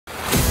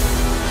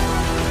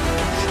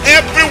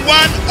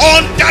anyone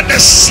under the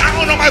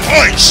sound of my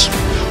voice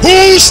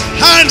whose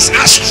hands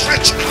are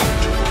stretched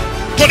out,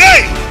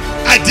 today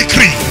I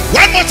decree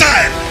one more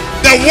time,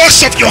 the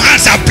works of your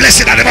hands are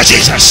blessed in the name of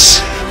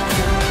Jesus.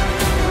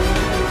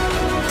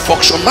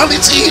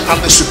 Functionality and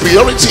the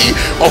superiority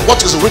of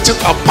what is written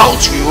about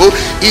you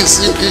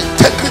is in the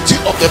integrity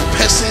of the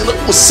person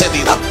who said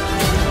it.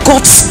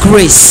 God's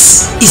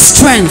grace, His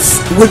strength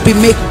will be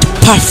made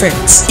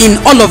perfect in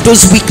all of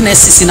those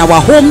weaknesses in our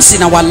homes,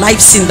 in our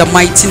lives, in the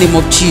mighty name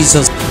of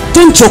Jesus.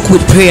 Don't joke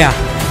with prayer.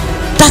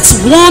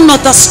 That's one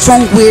other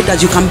strong way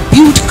that you can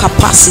build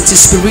capacity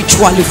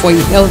spiritually for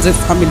a healthy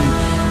family.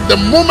 The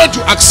moment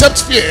you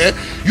accept fear,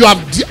 you have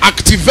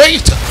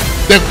deactivated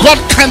the God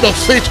kind of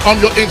faith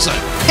on your inside.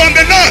 From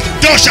the north,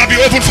 doors shall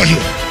be open for you.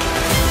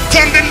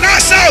 From the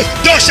south,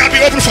 doors shall be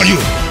open for you.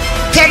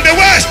 From the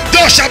west,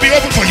 doors shall be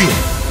open for you.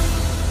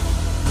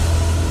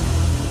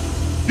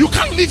 You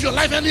can't live your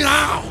life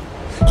anyhow,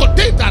 because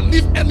they that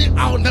live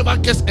anyhow never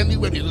gets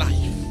anywhere in life.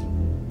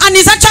 And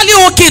it's actually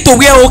okay to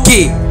wear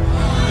okay.